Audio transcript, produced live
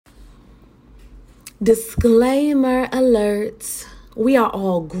Disclaimer alert. We are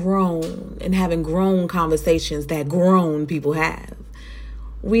all grown and having grown conversations that grown people have.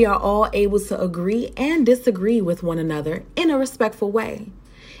 We are all able to agree and disagree with one another in a respectful way.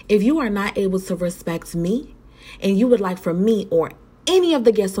 If you are not able to respect me and you would like for me or any of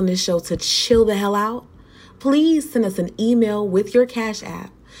the guests on this show to chill the hell out, please send us an email with your Cash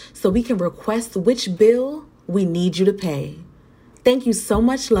App so we can request which bill we need you to pay. Thank you so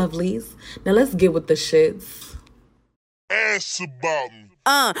much, lovelies. Now let's get with the shits. Ask about me.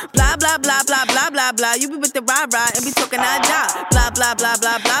 Blah, blah, blah, blah, blah, blah, blah. You be with the rah-rah and be talking that job. Blah, blah, blah,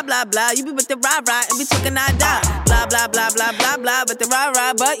 blah, blah, blah, blah. You be with the rah-rah and be talking that job. Blah, blah, blah, blah, blah, blah. With the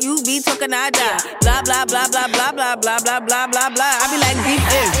rah-rah, but you be talking that job. Blah, blah, blah, blah, blah, blah, blah, blah, blah, blah, blah. I be like, deep.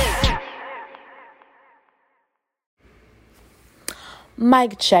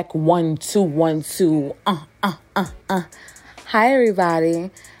 Mic check 1 2 1 2. Hi, everybody.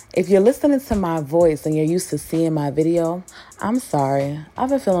 If you're listening to my voice and you're used to seeing my video, I'm sorry. I've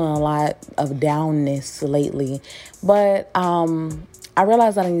been feeling a lot of downness lately, but I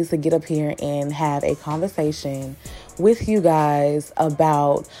realized that I need to get up here and have a conversation with you guys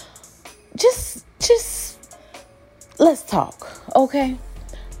about just let's talk, okay?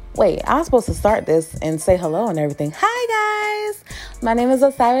 Wait, I was supposed to start this and say hello and everything. Hi, guys. My name is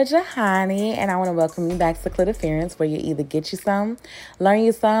Osira Jahani, and I want to welcome you back to Clitiference, where you either get you some, learn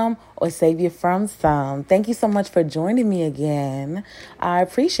you some, or save you from some. Thank you so much for joining me again. I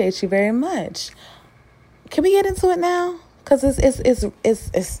appreciate you very much. Can we get into it now? Because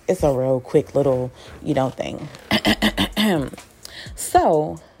it's a real quick little, thing.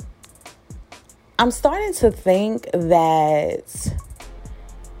 So, I'm starting to think that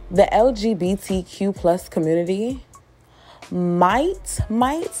the LGBTQ plus community might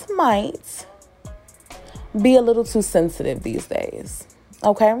be a little too sensitive these days.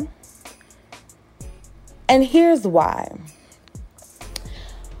 Okay? And here's why.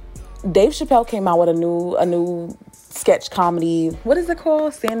 Dave Chappelle came out with a new sketch comedy. What is it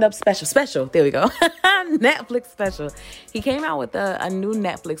called? Stand-up special. There we go. Netflix special. He came out with a new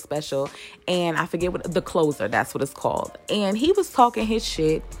Netflix special, and I forget what The Closer, that's what it's called. And he was talking his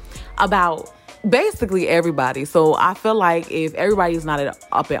shit about basically everybody. So I feel like if everybody's not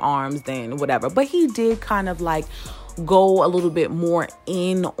up in arms, then whatever. But he did kind of like go a little bit more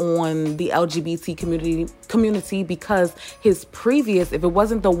in on the LGBT community because his previous, if it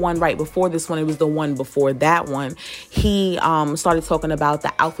wasn't the one right before this one, it was the one before that one. He started talking about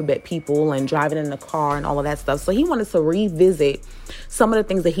the alphabet people and driving in the car and all of that stuff. So he wanted to revisit some of the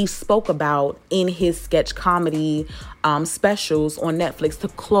things that he spoke about in his sketch comedy specials on Netflix to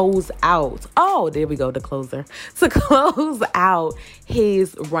close out. Oh, there we go, The Closer. To close out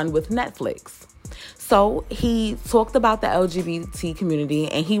his run with Netflix. So he talked about the LGBT community,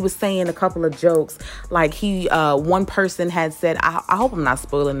 and he was saying a couple of jokes. Like one person had said, I hope I'm not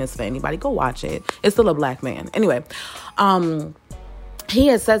spoiling this for anybody. Go watch it. It's still a black man. Anyway, he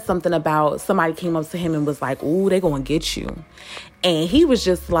had said something about somebody came up to him and was like, "Ooh, they gonna get you." And he was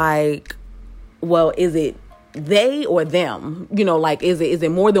just like, well, is it they or them? Is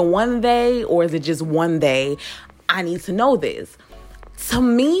it more than one they, or is it just one they? I need to know this. To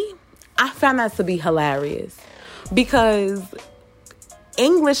me, I found that to be hilarious because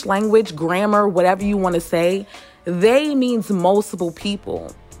English language, grammar, whatever you want to say, they means multiple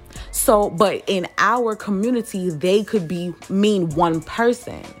people. So, but in our community, they could mean one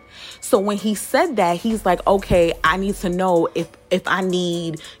person. So when he said that, he's like, okay, I need to know if I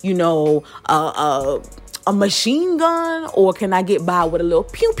need, a machine gun, or can I get by with a little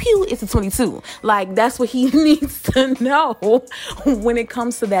pew pew? It's a 22. Like, that's what he needs to know when it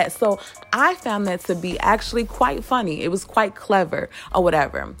comes to that. So I found that to be actually quite funny. It was quite clever or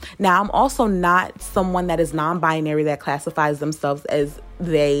whatever. Now, I'm also not someone that is non-binary that classifies themselves as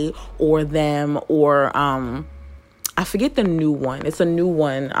they or them or I forget the new one. It's a new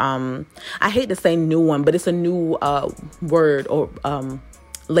one. I hate to say new one, but it's a new word or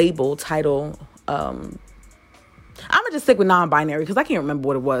label, title. I'm going to just stick with non-binary because I can't remember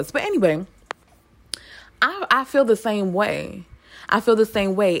what it was. But anyway, I feel the same way.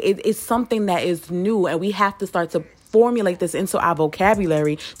 It's something that is new, and we have to start to formulate this into our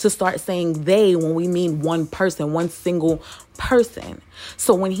vocabulary to start saying they when we mean one person, one single person.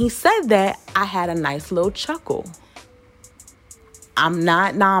 So when he said that, I had a nice little chuckle. I'm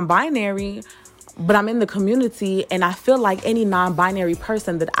not non-binary, but I'm in the community, and I feel like any non-binary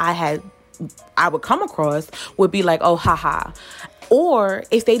person that I would come across would be like, oh, haha. Or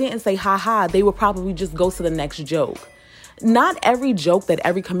if they didn't say haha, they would probably just go to the next joke. not every joke that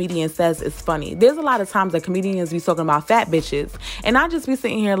every comedian says is funny. There's a lot of times that comedians be talking about fat bitches, and I just be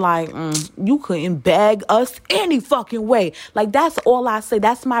sitting here like, you couldn't bag us any fucking way. Like, that's all I say.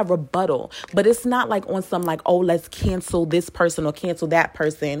 That's my rebuttal. But it's not like on some like, oh, let's cancel this person or cancel that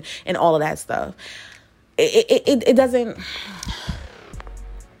person and all of that stuff. It doesn't...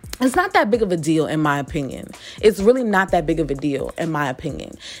 It's not that big of a deal, in my opinion. It's really not that big of a deal, in my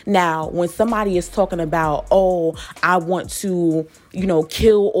opinion. Now, when somebody is talking about, oh, I want to,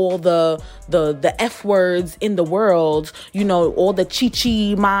 kill all the F words in the world, all the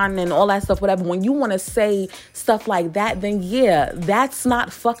chi-chi, man, and all that stuff, whatever. When you want to say stuff like that, then yeah, that's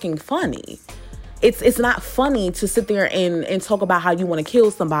not fucking funny. It's not funny to sit there and talk about how you want to kill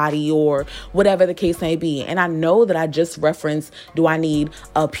somebody or whatever the case may be. And I know that I just referenced, do I need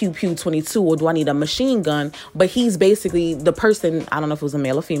a pew pew 22 or do I need a machine gun? But he's basically the person, I don't know if it was a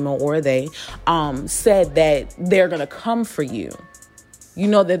male or female or they, said that they're going to come for you. You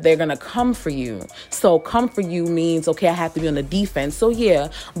know that they're going to come for you. So come for you means, okay, I have to be on the defense. So yeah,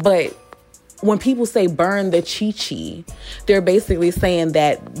 but when people say burn the chi-chi, they're basically saying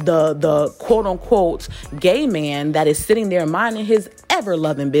that the quote-unquote gay man that is sitting there minding his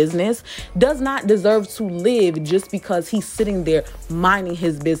ever-loving business does not deserve to live just because he's sitting there minding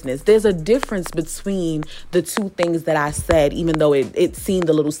his business. There's a difference between the two things that I said, even though it seemed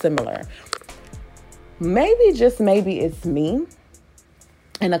a little similar. Maybe, just maybe, it's me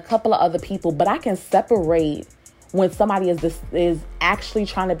and a couple of other people, but I can separate when somebody is actually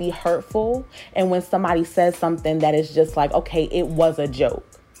trying to be hurtful and when somebody says something that is just like, okay, it was a joke.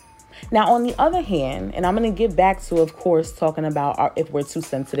 Now, on the other hand, and I'm going to get back to, of course, talking about if we're too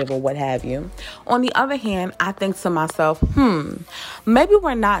sensitive or what have you. On the other hand, I think to myself, maybe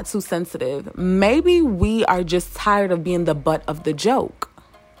we're not too sensitive. Maybe we are just tired of being the butt of the joke.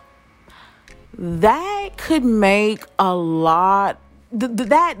 That could make a lot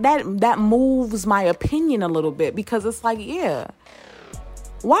that moves my opinion a little bit, because it's like, yeah,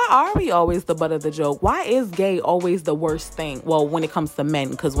 why are we always the butt of the joke? Why is gay always the worst thing? Well, when it comes to men,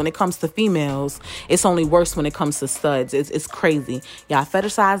 because when it comes to females, it's only worse when it comes to studs. It's crazy. Y'all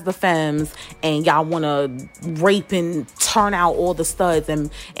fetishize the femmes and y'all want to rape and turn out all the studs and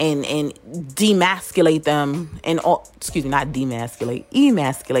demasculate them and all, not demasculate,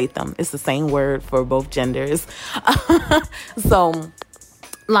 emasculate them. It's the same word for both genders. So,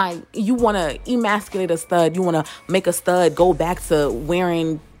 like, you want to emasculate a stud. You want to make a stud go back to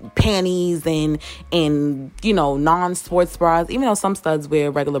wearing panties and non-sports bras, even though some studs wear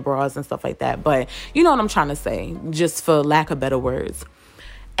regular bras and stuff like that. But you know what I'm trying to say, just for lack of better words.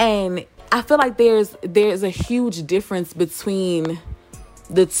 And I feel like there's a huge difference between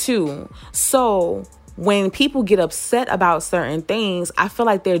the two. So when people get upset about certain things, I feel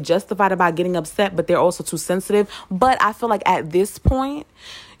like they're justified about getting upset, but they're also too sensitive. But I feel like at this point,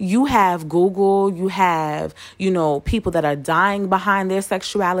 you have Google, you have, people that are dying behind their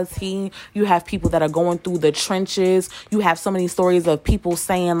sexuality. You have people that are going through the trenches. You have so many stories of people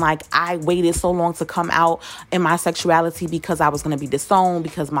saying, like, I waited so long to come out in my sexuality because I was going to be disowned,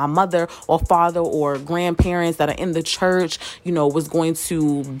 because my mother or father or grandparents that are in the church, was going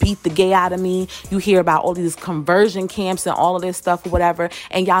to beat the gay out of me. You hear about all these conversion camps and all of this stuff or whatever,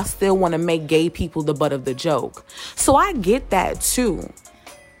 and y'all still want to make gay people the butt of the joke. So I get that too.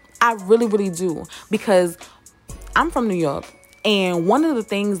 I really, really do, because I'm from New York, and one of the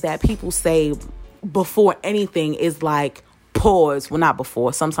things that people say before anything is like, pause. Well, not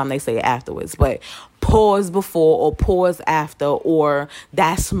before. Sometimes they say it afterwards, but pause before or pause after, or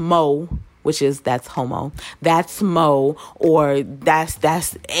that's mo, which is that's homo. That's mo, or that's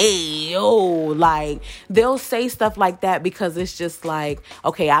ayo. Like, they'll say stuff like that because it's just like,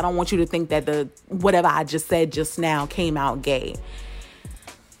 okay, I don't want you to think that the whatever I just said just now came out gay.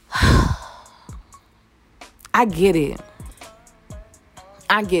 I get it.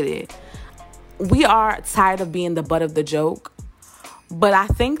 We are tired of being the butt of the joke, but I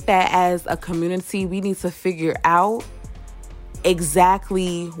think that as a community, we need to figure out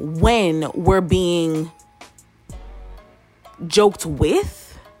exactly when we're being joked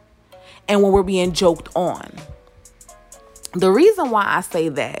with and when we're being joked on. The reason why I say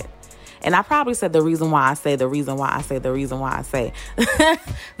that, and I probably said the reason why I say the reason why I say the reason why I say.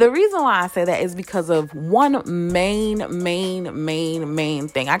 The reason why I say that is because of one main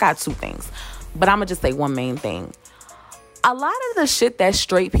thing. I got two things, but I'm going to just say one main thing. A lot of the shit that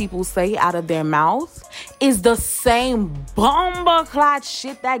straight people say out of their mouth is the same bomba-clot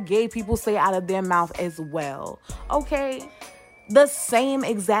shit that gay people say out of their mouth as well. Okay? The same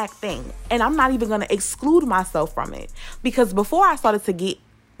exact thing. And I'm not even going to exclude myself from it. Because before I started to get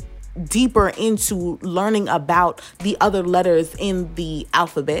deeper into learning about the other letters in the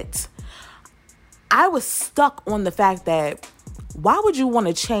alphabet, I was stuck on the fact that why would you want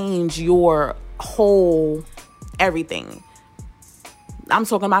to change your whole everything? I'm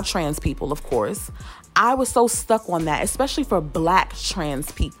talking about trans people, of course. I was so stuck on that, especially for Black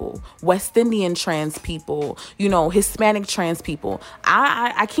trans people, West Indian trans people, Hispanic trans people.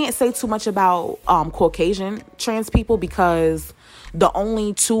 I can't say too much about Caucasian trans people, because the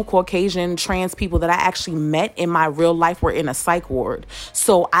only 2 Caucasian trans people that I actually met in my real life were in a psych ward.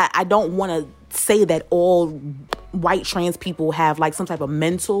 So I don't want to say that all white trans people have like some type of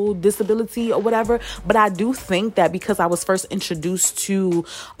mental disability or whatever, but I do think that because I was first introduced to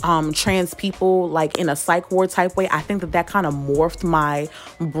trans people like in a psych ward type way, I think that kind of morphed my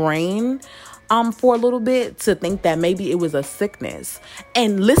brain for a little bit to think that maybe it was a sickness.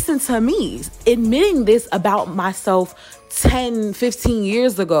 And listen to me admitting this about myself 10, 15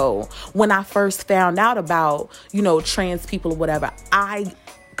 years ago when I first found out about, trans people or whatever. I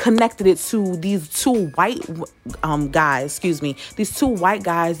connected it to these 2 white these 2 white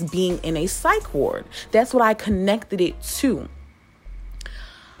guys being in a psych ward. That's what I connected it to.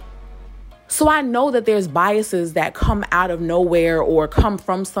 So I know that there's biases that come out of nowhere or come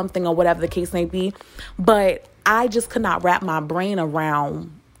from something or whatever the case may be, but I just could not wrap my brain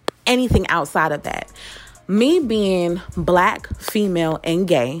around anything outside of that. Me being Black, female, and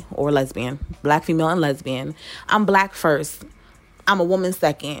gay, or lesbian, Black, female, and lesbian, I'm Black first. I'm a woman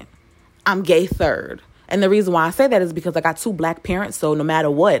second. I'm gay third. And the reason why I say that is because I got 2 Black parents. So no matter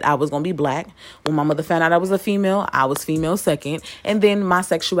what, I was going to be Black. When my mother found out I was a female, I was female second. And then my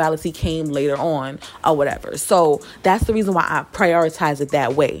sexuality came later on or whatever. So that's the reason why I prioritize it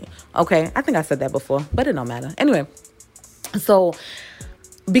that way. Okay. I think I said that before, but it don't matter. Anyway, so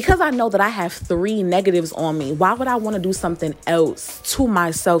because I know that I have 3 negatives on me, why would I want to do something else to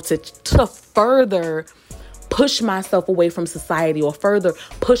myself to further push myself away from society or further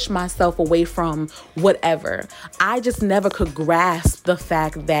push myself away from whatever? I just never could grasp the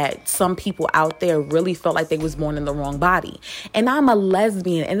fact that some people out there really felt like they was born in the wrong body. And I'm a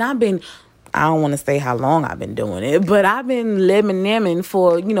lesbian, and I don't want to say how long I've been doing it, but I've been lemon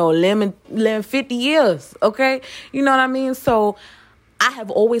for, 50 years. Okay. You know what I mean? So I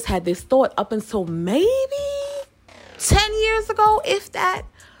have always had this thought up until maybe 10 years ago, if that.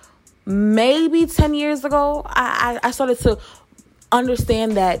 Maybe 10 years ago, I started to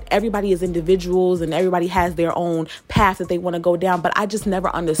understand that everybody is individuals and everybody has their own path that they want to go down. But I just never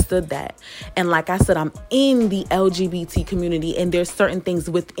understood that. And like I said, I'm in the LGBT community, and there's certain things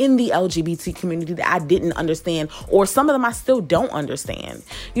within the LGBT community that I didn't understand, or some of them I still don't understand.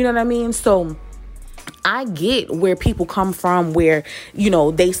 You know what I mean? So I get where people come from, where,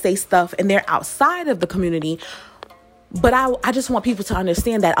 they say stuff and they're outside of the community. But I just want people to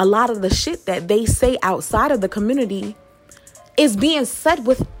understand that a lot of the shit that they say outside of the community is being said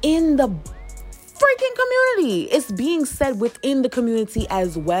within the freaking community. It's being said within the community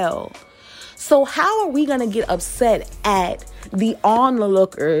as well. So how are we going to get upset at the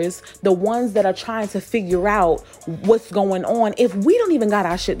onlookers, the ones that are trying to figure out what's going on, if we don't even got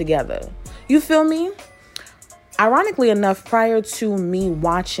our shit together? You feel me? Ironically enough, prior to me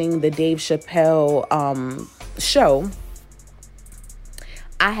watching the Dave Chappelle show,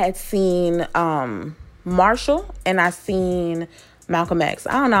 I had seen Marshall and I seen Malcolm X.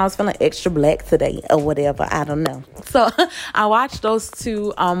 I don't know, I was feeling extra Black today or whatever. I don't know. So I watched those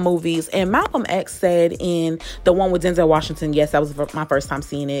 2 movies, and Malcolm X said in the one with Denzel Washington, yes, that was my first time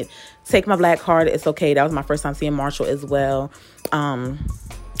seeing it. Take my black card, it's okay. That was my first time seeing Marshall as well.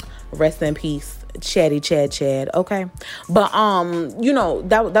 Rest in peace, Chad, okay? But,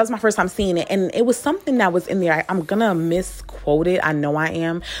 that was my first time seeing it, and it was something that was in there. I'm gonna misquote it, I know I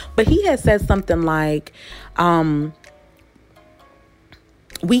am, but he had said something like,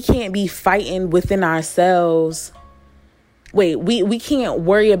 we can't be fighting within ourselves. We can't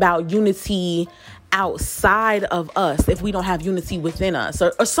worry about unity outside of us if we don't have unity within us,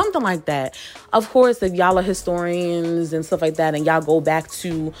 or something like that. Of course, if y'all are historians and stuff like that, and y'all go back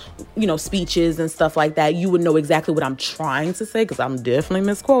to, speeches and stuff like that, you would know exactly what I'm trying to say, because I'm definitely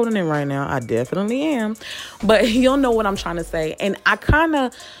misquoting it right now. I definitely am. But you'll know what I'm trying to say. And I kind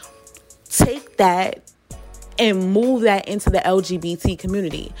of take that and move that into the LGBT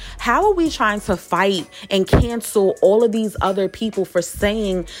community. How are we trying to fight and cancel all of these other people for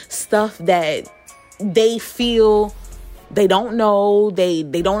saying stuff that they feel they don't know, they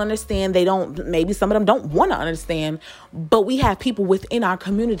don't understand, maybe some of them don't want to understand, but we have people within our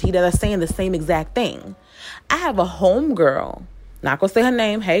community that are saying the same exact thing. I have a homegirl, not gonna say her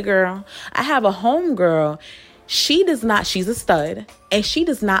name, hey girl, I have a homegirl. she's a stud, and she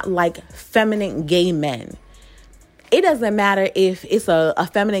does not like feminine gay men. It doesn't matter if it's a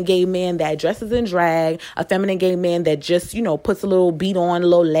feminine gay man that dresses in drag, a feminine gay man that just, puts a little beat on, a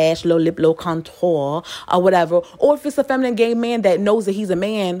little lash, little lip, little contour or whatever. Or if it's a feminine gay man that knows that he's a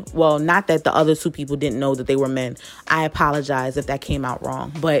man. Well, not that the other two people didn't know that they were men. I apologize if that came out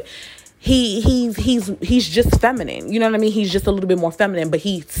wrong. But he's just feminine. You know what I mean? He's just a little bit more feminine, but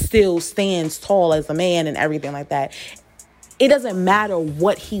he still stands tall as a man and everything like that. It doesn't matter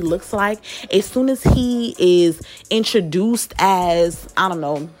what he looks like. As soon as he is introduced as, I don't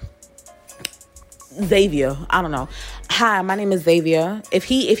know, Xavier. I don't know. Hi, my name is Xavier. If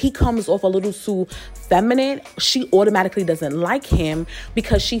he comes off a little too feminine, she automatically doesn't like him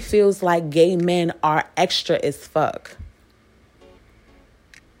because she feels like gay men are extra as fuck.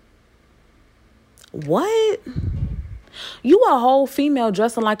 What? You a whole female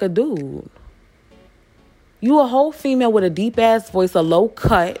dressing like a dude. You a whole female with a deep ass voice, a low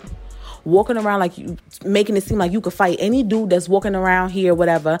cut, walking around like you, making it seem like you could fight any dude that's walking around here,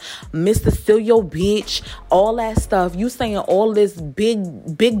 whatever. Mr. Still Your Bitch, all that stuff. You saying all this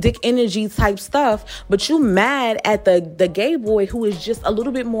big dick energy type stuff, but you mad at the gay boy who is just a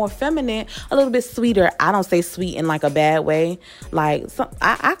little bit more feminine, a little bit sweeter. I don't say sweet in like a bad way. Like,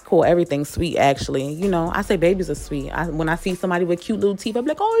 I call everything sweet, actually. I say babies are sweet. When I see somebody with cute little teeth, I'm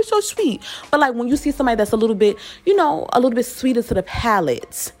like, oh, it's so sweet. But like when you see somebody that's a little bit, a little bit sweeter to the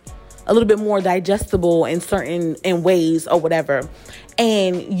palate, a little bit more digestible in ways or whatever,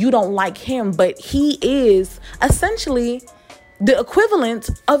 and you don't like him, but he is essentially the equivalent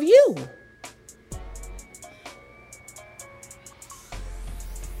of you.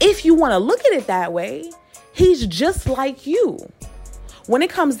 If you want to look at it that way, he's just like you. When it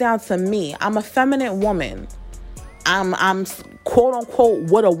comes down to me, I'm a feminine woman. I'm quote unquote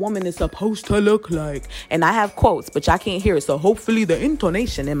what a woman is supposed to look like. And I have quotes, but y'all can't hear it. So hopefully the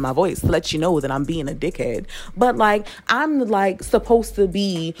intonation in my voice lets you know that I'm being a dickhead. But like, I'm like supposed to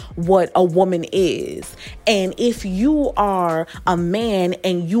be what a woman is. And if you are a man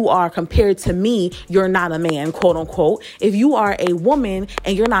and you are compared to me, you're not a man, quote unquote. If you are a woman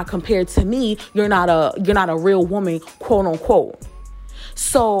and you're not compared to me, you're not a real woman, quote unquote.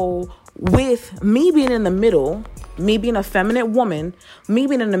 So with me being in the middle, me being a feminine woman, me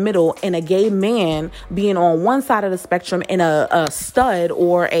being in the middle, and a gay man being on one side of the spectrum, and a stud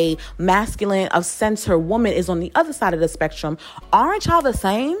or a masculine of center woman is on the other side of the spectrum, aren't y'all the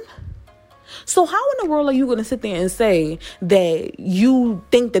same? So how in the world are you going to sit there and say that you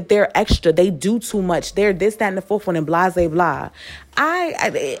think that they're extra, they do too much, they're this, that, and the fourth one, and blah, blah, blah?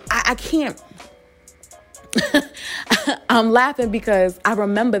 I can't. I'm laughing because I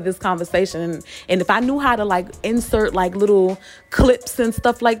remember this conversation, and if I knew how to like insert like little clips and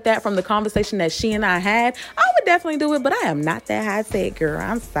stuff like that from the conversation that she and I had, I would definitely do it. But I am not that high tech, girl.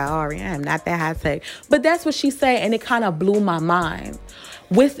 I'm sorry, I am not that high tech. But that's what she said, and it kind of blew my mind.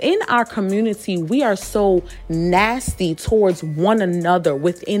 Within our community, we are so nasty towards one another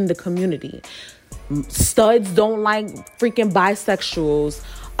within the community. Studs don't like freaking bisexuals.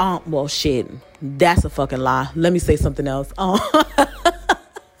 Well, shit, that's a fucking lie. Let me say something else.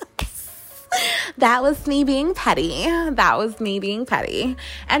 That was me being petty.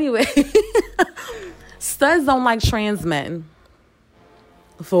 Anyway, studs don't like trans men.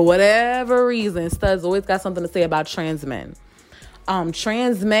 For whatever reason, studs always got something to say about trans men.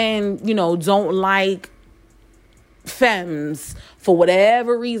 Trans men, don't like femmes. For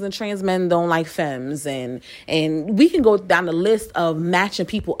whatever reason, trans men don't like femmes, and we can go down the list of matching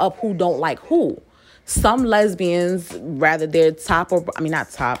people up who don't like who. Some lesbians, rather they're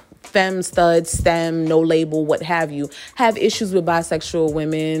not top, femme, stud, stem, no label, what have you, have issues with bisexual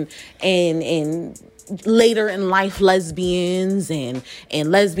women and later in life lesbians and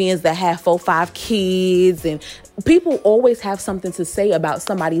lesbians that have 4-5 kids, and people always have something to say about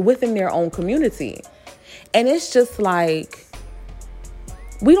somebody within their own community. And it's just like,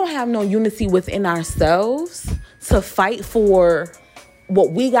 we don't have no unity within ourselves to fight for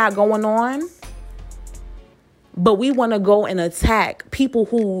what we got going on. But we want to go and attack people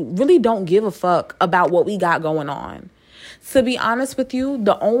who really don't give a fuck about what we got going on. To be honest with you,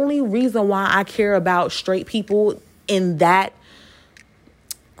 the only reason why I care about straight people in that,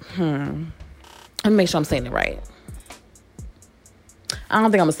 let me make sure I'm saying it right. I don't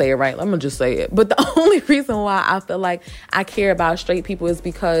think I'm going to say it right. I'm going to just say it. But the only reason why I feel like I care about straight people is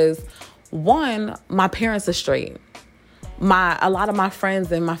because, one, my parents are straight. a lot of my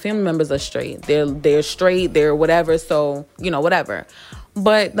friends and my family members are straight. They're straight, they're whatever, so, whatever.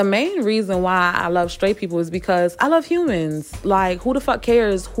 But the main reason why I love straight people is because I love humans. Like, who the fuck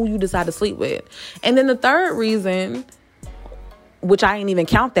cares who you decide to sleep with? And then the third reason, which I ain't even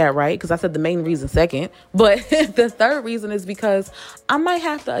count that, right? Because I said the main reason second. But the third reason is because I might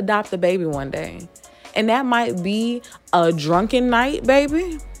have to adopt a baby one day. And that might be a drunken night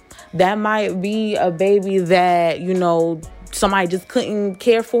baby. That might be a baby that, somebody just couldn't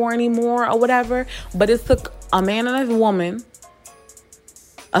care for anymore or whatever. But it took a man and a woman,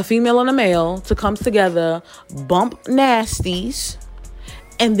 a female and a male, to come together, bump nasties,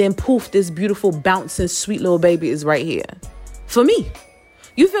 and then poof, this beautiful, bouncing, sweet little baby is right here. For me.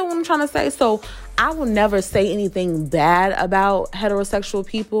 You feel what I'm trying to say? So I will never say anything bad about heterosexual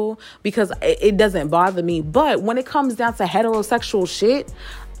people because it doesn't bother me. But when it comes down to heterosexual shit,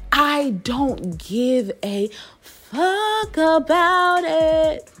 I don't give a fuck about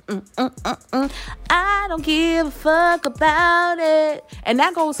it. I don't give a fuck about it. And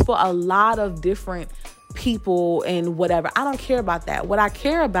that goes for a lot of different people and whatever. I don't care about that. What I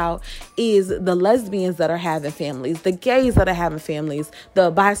care about is the lesbians that are having families, the gays that are having families,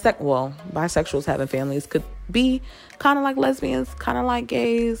 the bisexuals having families could be kind of like lesbians, kind of like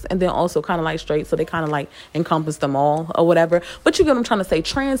gays, and then also kind of like straight, so they kind of like encompass them all or whatever. But you get what I'm trying to say.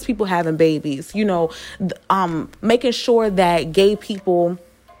 Trans people having babies, making sure that gay people,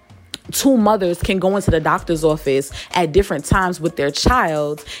 two mothers can go into the doctor's office at different times with their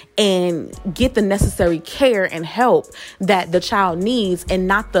child and get the necessary care and help that the child needs, and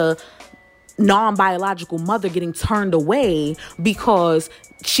not the non-biological mother getting turned away because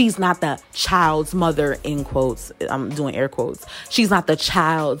she's not the child's mother, in quotes. I'm doing air quotes. She's not the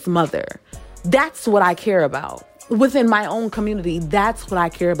child's mother. That's what I care about. Within my own community, that's what I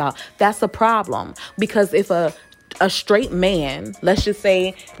care about. That's a problem. Because if a straight man, let's just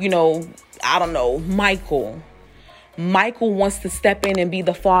say, I don't know, Michael wants to step in and be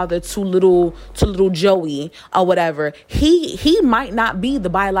the father to little Joey or whatever. He might not be the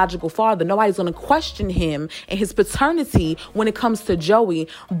biological father. Nobody's going to question him and his paternity when it comes to Joey.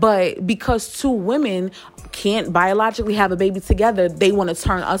 But because two women can't biologically have a baby together, they want to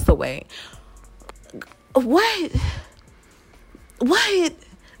turn us away. What?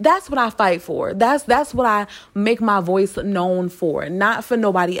 That's what I fight for. That's what I make my voice known for, not for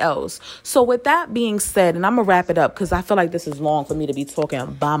nobody else. So with that being said, and I'm going to wrap it up because I feel like this is long for me to be talking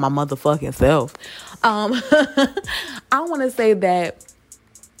by my motherfucking self. I want to say that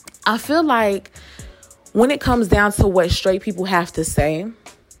I feel like when it comes down to what straight people have to say,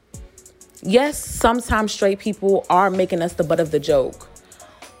 yes, sometimes straight people are making us the butt of the joke.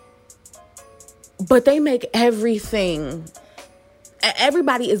 But they make everybody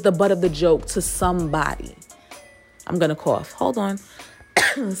is the butt of the joke to somebody. I'm going to cough. Hold on.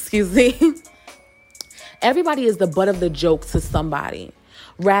 Excuse me. Everybody is the butt of the joke to somebody.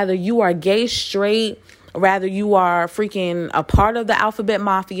 Rather you are gay, straight, rather you are freaking a part of the alphabet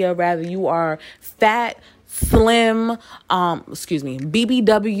mafia, rather you are fat, slim,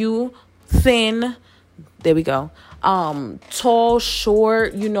 BBW, thin. There we go. Tall,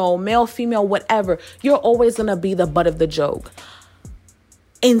 short, male, female, whatever. You're always going to be the butt of the joke.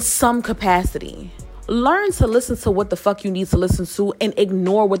 In some capacity. Learn to listen to what the fuck you need to listen to and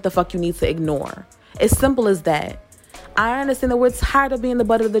ignore what the fuck you need to ignore. As simple as that. I understand that we're tired of being the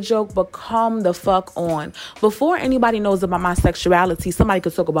butt of the joke, but come the fuck on. Before anybody knows about my sexuality, somebody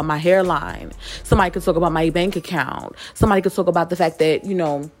could talk about my hairline. Somebody could talk about my bank account. Somebody could talk about the fact that,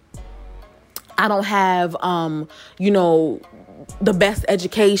 I don't have, the best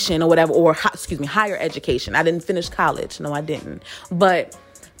education or whatever, or higher education. I didn't finish college. No, I didn't. But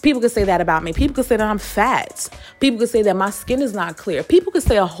people could say that about me. People could say that I'm fat. People could say that my skin is not clear. People could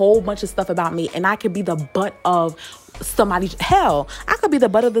say a whole bunch of stuff about me, and I could be the butt of somebody's, hell, I could be the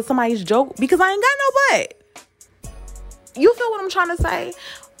butt of somebody's joke because I ain't got no butt. You feel what I'm trying to say?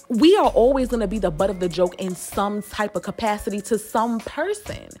 We are always going to be the butt of the joke in some type of capacity to some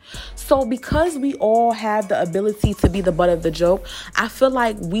person. So because we all have the ability to be the butt of the joke, I feel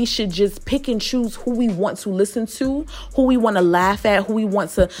like we should just pick and choose who we want to listen to, who we want to laugh at, who we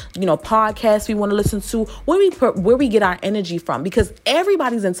want to, podcasts we want to listen to, where we get our energy from. Because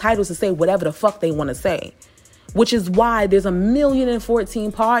everybody's entitled to say whatever the fuck they want to say. Which is why there's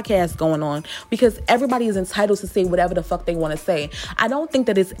 1,014 podcasts going on, because everybody is entitled to say whatever the fuck they want to say. I don't think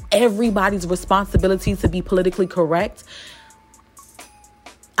that it's everybody's responsibility to be politically correct.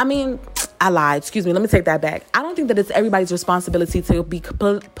 I mean, I lied. Excuse me. Let me take that back. I don't think that it's everybody's responsibility to be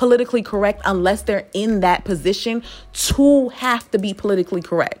politically correct unless they're in that position to have to be politically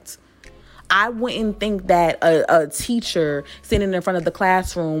correct. I wouldn't think that a teacher sitting in front of the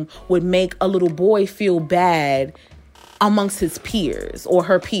classroom would make a little boy feel bad amongst his peers or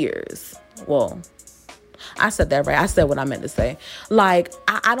her peers. Well, I said that right. I said what I meant to say. Like,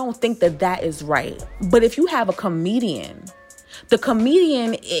 I don't think that is right. But if you have a comedian, the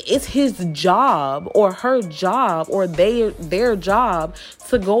comedian, it's his job or her job or their job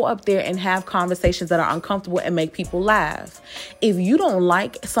to go up there and have conversations that are uncomfortable and make people laugh. If you don't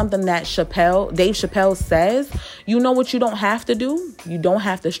like something that Dave Chappelle says, you know what you don't have to do? You don't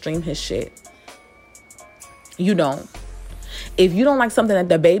have to stream his shit. You don't. If you don't like something that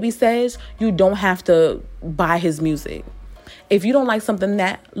the baby says, you don't have to buy his music. If you don't like something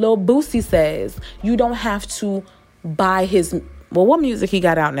that Lil Boosie says, you don't have to buy his... Well, what music he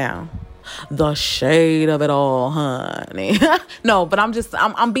got out now? The shade of it all, honey. No, but I'm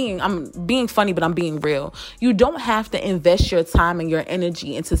being funny, but I'm being real. You don't have to invest your time and your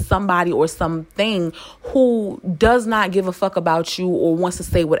energy into somebody or something who does not give a fuck about you or wants to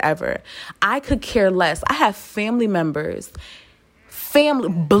say whatever. I could care less. I have family members,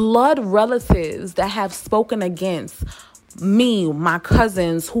 blood relatives that have spoken against me, my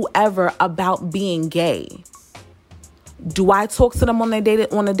cousins, whoever, about being gay. Do I talk to them on a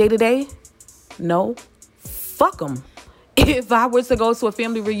day-to-day? No. Fuck them. If I were to go to a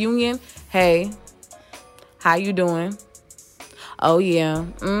family reunion, hey, how you doing? Oh, yeah.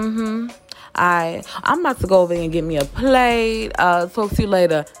 I'm about to go over there and get me a plate. Talk to you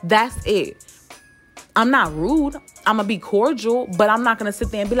later. That's it. I'm not rude. I'm going to be cordial, but I'm not going to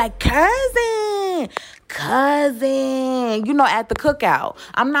sit there and be like, cousin, at the cookout.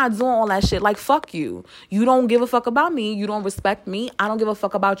 I'm not doing all that shit. Like, fuck you. You don't give a fuck about me. You don't respect me. I don't give a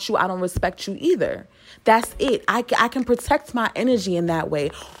fuck about you. I don't respect you either. That's it. I can protect my energy in that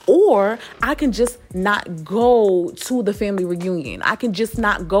way. Or I can just not go to the family reunion. I can just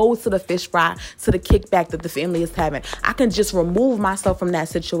not go to the fish fry, to the kickback that the family is having. I can just remove myself from that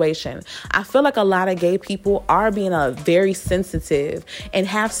situation. I feel like a lot of gay people are being very sensitive and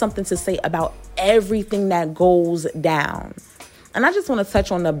have something to say about everything that goes down. And I just want to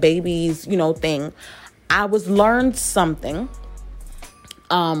touch on the babies, thing. I learned something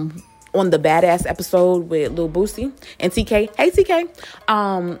on the Badass episode with Lil Boosie and TK. Hey, TK.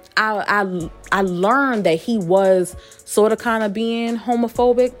 I learned that he was sort of kind of being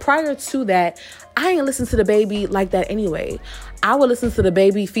homophobic. Prior to that, I ain't listened to the baby like that anyway. I would listen to the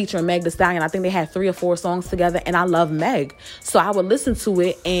baby featuring Meg Thee Stallion. I think they had 3 or 4 songs together, and I love Meg. So I would listen to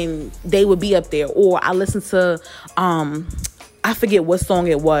it, and they would be up there. Or I listened to, I forget what song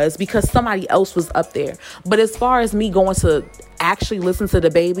it was because somebody else was up there. But as far as me going to actually listen to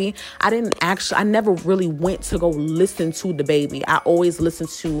the baby, I never really went to go listen to the baby. I always listened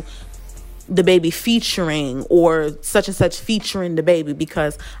to the baby featuring or such and such featuring the baby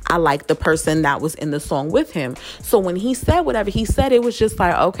because I like the person that was in the song with him. So when he said whatever he said, it was just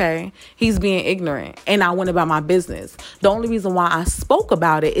like, okay, he's being ignorant. And I went about my business. The only reason why I spoke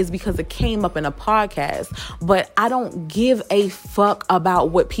about it is because it came up in a podcast. But I don't give a fuck about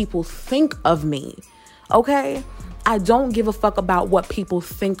what people think of me. Okay? I don't give a fuck about what people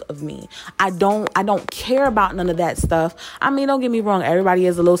think of me. I don't care about none of that stuff. I mean, don't get me wrong. Everybody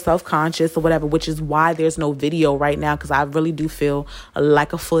is a little self-conscious or whatever, which is why there's no video right now. Cause I really do feel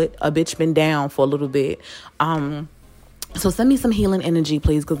like a bitch been down for a little bit. So send me some healing energy,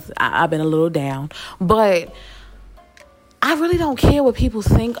 please. Cause I've been a little down, but I really don't care what people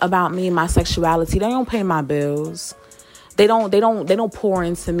think about me and my sexuality. They don't pay my bills. They don't pour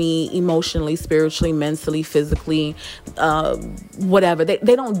into me emotionally, spiritually, mentally, physically, whatever. They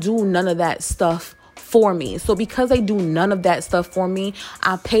don't do none of that stuff for me. So because they do none of that stuff for me,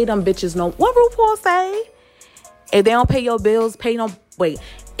 I pay them bitches what RuPaul say? If they don't pay your bills,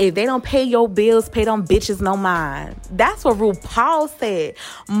 if they don't pay your bills, pay them bitches no mind. That's what RuPaul said.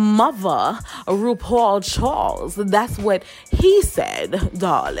 Mother RuPaul Charles. That's what he said,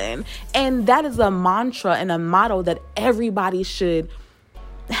 darling. And that is a mantra and a motto that everybody should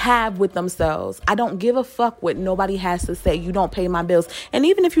have with themselves. I don't give a fuck what nobody has to say. You don't pay my bills. And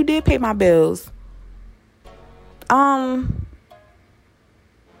even if you did pay my bills, I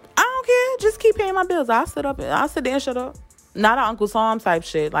don't care. Just keep paying my bills. I'll sit there and shut up. Not an Uncle Sam type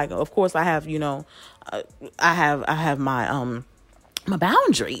shit. Like, of course I have, I have my, my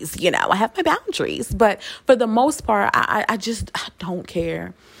boundaries, I have my boundaries, but for the most part, I don't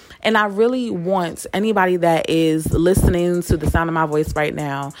care. And I really want anybody that is listening to the sound of my voice right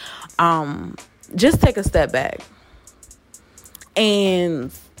now, just take a step back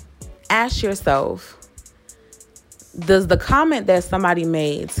and ask yourself, does the comment that somebody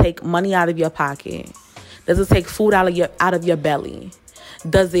made take money out of your pocket? Does it take food out of your belly?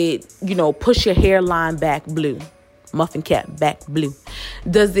 Does it, push your hairline back blue? Muffin cap back blue.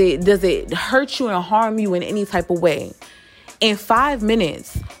 Does it hurt you and harm you in any type of way? In 5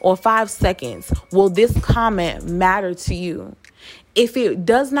 minutes or 5 seconds, will this comment matter to you? If it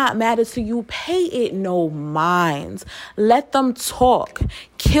does not matter to you, pay it no mind. Let them talk.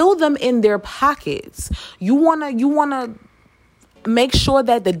 Kill them in their pockets. You wanna make sure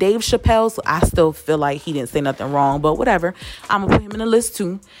that the Dave Chappelle's, I still feel like he didn't say nothing wrong, but whatever. I'm gonna put him in the list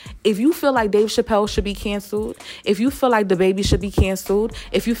too. If you feel like Dave Chappelle should be canceled, if you feel like DaBaby should be canceled,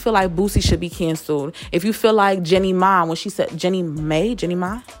 if you feel like Boosie should be canceled, if you feel like Jenny Ma, when she said Jenny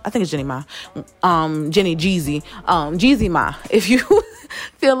Ma, I think it's Jenny Ma, Jeezy Ma. If you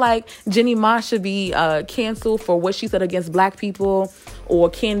feel like Jenny Ma should be canceled for what she said against black people, or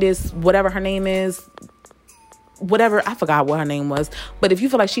Candace, whatever her name is, whatever, I forgot what her name was, but if you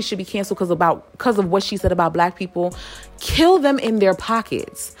feel like she should be canceled because of what she said about black people, kill them in their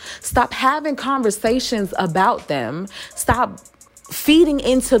pockets. Stop having conversations about them. Stop feeding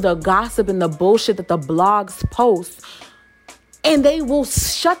into the gossip and the bullshit that the blogs post, and they will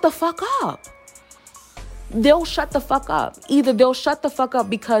shut the fuck up. They'll shut the fuck up. Either they'll shut the fuck up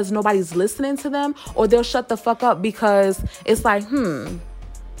because nobody's listening to them, or they'll shut the fuck up because it's like,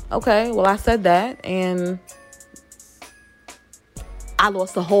 okay, well, I said that, and I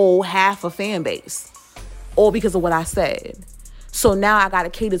lost a whole half a fan base, all because of what I said. So now I got to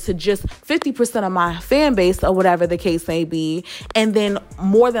cater to just 50% of my fan base, or whatever the case may be. And then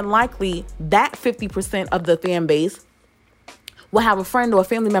more than likely, that 50% of the fan base will have a friend or a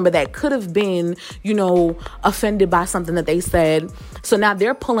family member that could have been, offended by something that they said. So now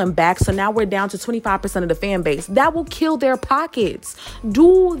they're pulling back. So now we're down to 25% of the fan base. That will kill their pockets.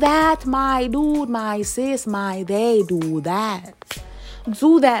 Do that, my dude, my sis, my they. Do that.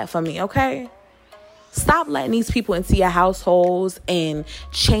 Do that for me, okay? Stop letting these people into your households and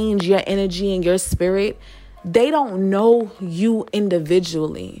change your energy and your spirit. They don't know you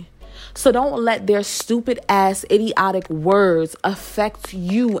individually. So don't let their stupid ass idiotic words affect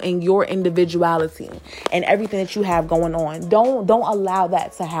you and your individuality and everything that you have going on. Don't allow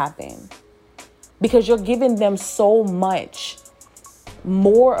that to happen, because you're giving them so much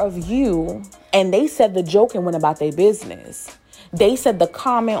more of you. And they said the joke and went about their business. They said the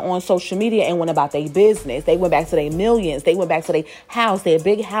comment on social media and went about their business. They went back to their millions. They went back to their house, their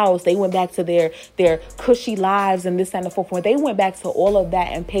big house. They went back to their cushy lives and this and the fourth. They went back to all of that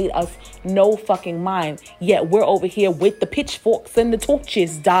and paid us no fucking mind. Yet we're over here with the pitchforks and the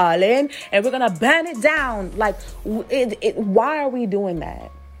torches, darling, and we're going to burn it down. Like, why are we doing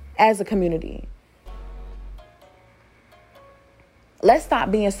that as a community? Let's stop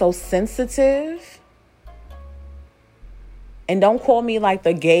being so sensitive. And don't call me like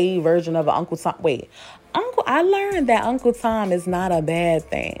the gay version of an Uncle Tom. I learned that Uncle Tom is not a bad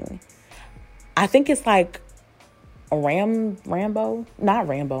thing. I think it's like Rambo. Not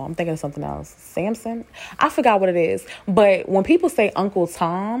Rambo. I'm thinking of something else. Samson. I forgot what it is. But when people say Uncle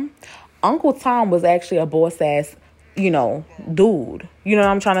Tom was actually a boss ass, dude. You know what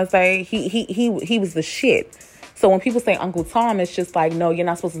I'm trying to say? He was the shit. So when people say Uncle Tom, it's just like, no, you're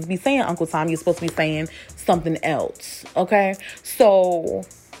not supposed to be saying Uncle Tom. You're supposed to be saying something else. Okay? So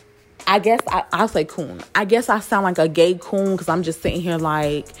I guess I'll say coon. I guess I sound like a gay coon because I'm just sitting here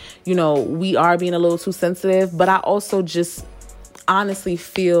like, we are being a little too sensitive. But I also just honestly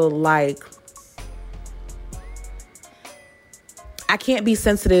feel like I can't be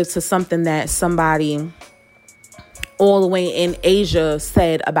sensitive to something that somebody all the way in Asia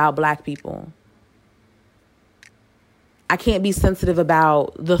said about black people. I can't be sensitive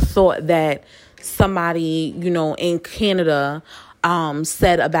about the thought that somebody, in Canada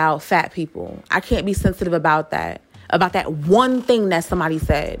said about fat people. I can't be sensitive about that one thing that somebody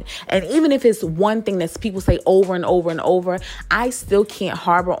said. And even if it's one thing that people say over and over and over, I still can't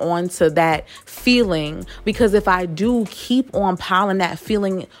harbor on to that feeling, because if I do keep on piling that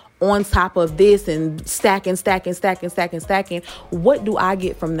feeling on top of this and stacking, what do I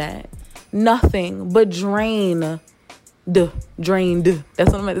get from that? Nothing but drained. That's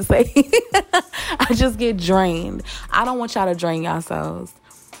what I meant to say. I just get drained. I don't want y'all to drain yourselves.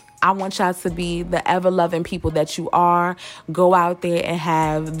 I want y'all to be the ever-loving people that you are. Go out there and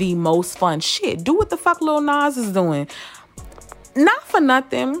have the most fun. Shit, do what the fuck Lil Nas is doing. Not for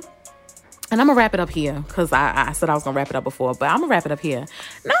nothing. And I'm going to wrap it up here, because I said I was going to wrap it up before, but I'm going to wrap it up here.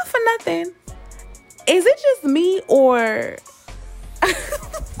 Not for nothing. Is it just me, or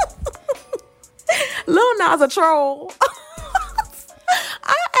Lil Nas a troll?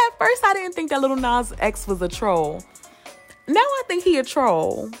 At first I didn't think that Lil Nas X was a troll. Now I think he a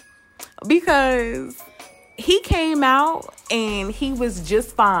troll, because he came out and he was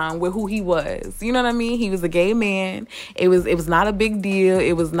just fine with who he was. You know what I mean? He was a gay man. It was not a big deal.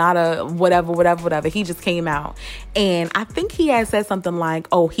 It was not a whatever. He just came out. And I think he had said something like,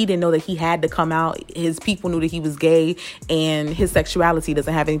 oh, he didn't know that he had to come out. His people knew that he was gay, and his sexuality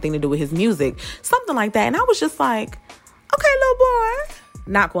doesn't have anything to do with his music. Something like that. And I was just like, okay, little boy.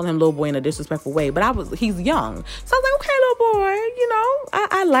 Not calling him little boy in a disrespectful way, but he's young. So I was like, okay, little boy,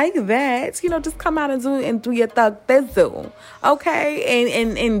 I like that. Just come out and do your thug thizzle. Okay.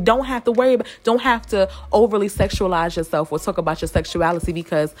 And don't have to overly sexualize yourself or talk about your sexuality,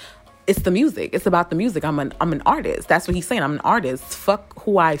 because it's the music. It's about the music. I'm an artist. That's what he's saying. I'm an artist. Fuck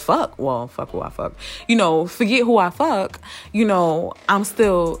who I fuck. Well, fuck who I fuck. Forget who I fuck. I'm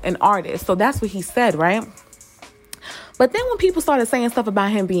still an artist. So that's what he said, right? But then when people started saying stuff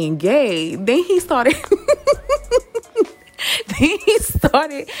about him being gay, then he started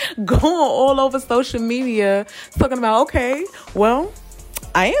going all over social media talking about, okay, well,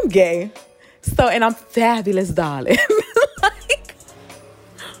 I am gay. So, and I'm fabulous, darling.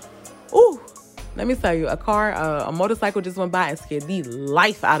 Ooh, let me tell you, a motorcycle just went by and scared the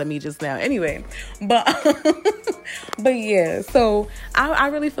life out of me just now. Anyway, but yeah, so I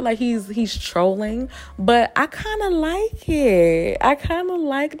really feel like he's trolling, but I kind of like it. I kind of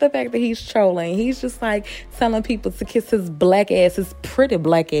like the fact that he's trolling. He's just like telling people to kiss his black ass, his pretty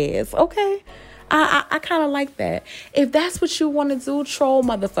black ass. Okay. I kind of like that. If that's what you want to do, troll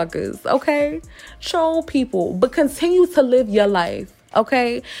motherfuckers. Okay. Troll people, but continue to live your life.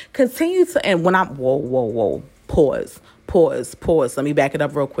 Okay, continue to, and when I'm, whoa, pause. Let me back it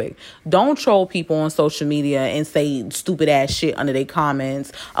up real quick. Don't troll people on social media and say stupid ass shit under their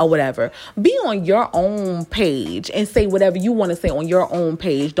comments or whatever. Be on your own page and say whatever you want to say on your own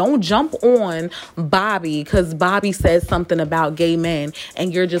page. Don't jump on Bobby because Bobby says something about gay men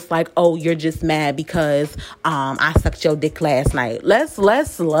and you're just like, oh, you're just mad because I sucked your dick last night. Let's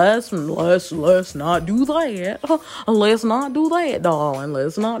not do that. Let's not do that, darling.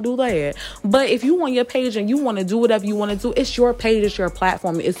 Let's not do that. But if you on your page and you want to do whatever you want to do, it's your page, it's your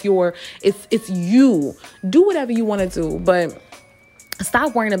platform, it's you. Do whatever you want to do, but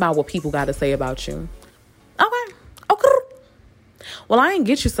stop worrying about what people got to say about you. Okay. Well, I ain't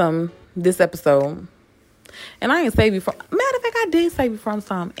get you some this episode, and I ain't save you from. Matter of fact, I did save you from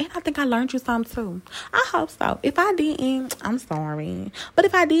some, and I think I learned you some too. I hope so. If I didn't, I'm sorry, but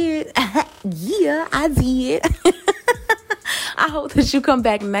if I did, yeah, I did. I hope that you come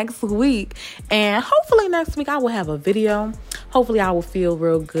back next week, and hopefully next week I will have a video. Hopefully I will feel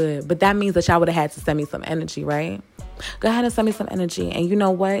real good, but that means that y'all would have had to send me some energy, right? Go ahead and send me some energy. And you know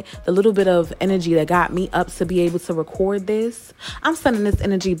what? The little bit of energy that got me up to be able to record this, I'm sending this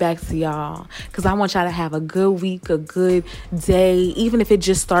energy back to y'all because I want y'all to have a good week, a good day. Even if it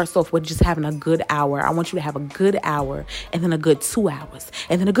just starts off with just having a good hour, I want you to have a good hour and then a good 2 hours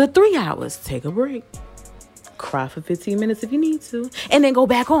and then a good 3 hours. Take a break. Cry for 15 minutes if you need to, and then go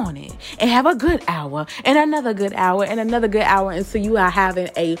back on it and have a good hour and another good hour and another good hour until you are having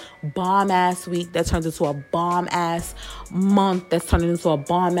a bomb ass week that turns into a bomb ass month that's turning into a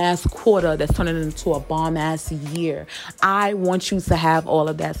bomb ass quarter that's turning into a bomb ass year. I want you to have all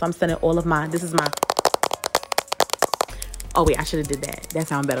of that, so I'm sending all of mine. This is my. Oh wait, I should have did that. That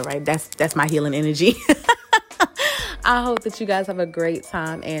sounds better, right? That's my healing energy. I hope that you guys have a great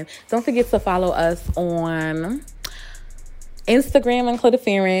time. And don't forget to follow us on Instagram on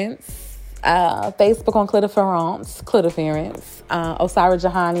Clitiference, Facebook on Clitiference, Osira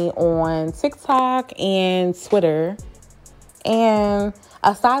Jahani on TikTok and Twitter. And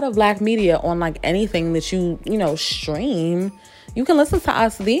aside of Black Media on like anything that you stream, you can listen to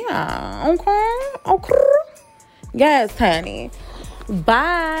us there. Okay. Yes, honey.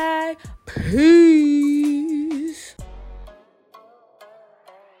 Bye. Peace.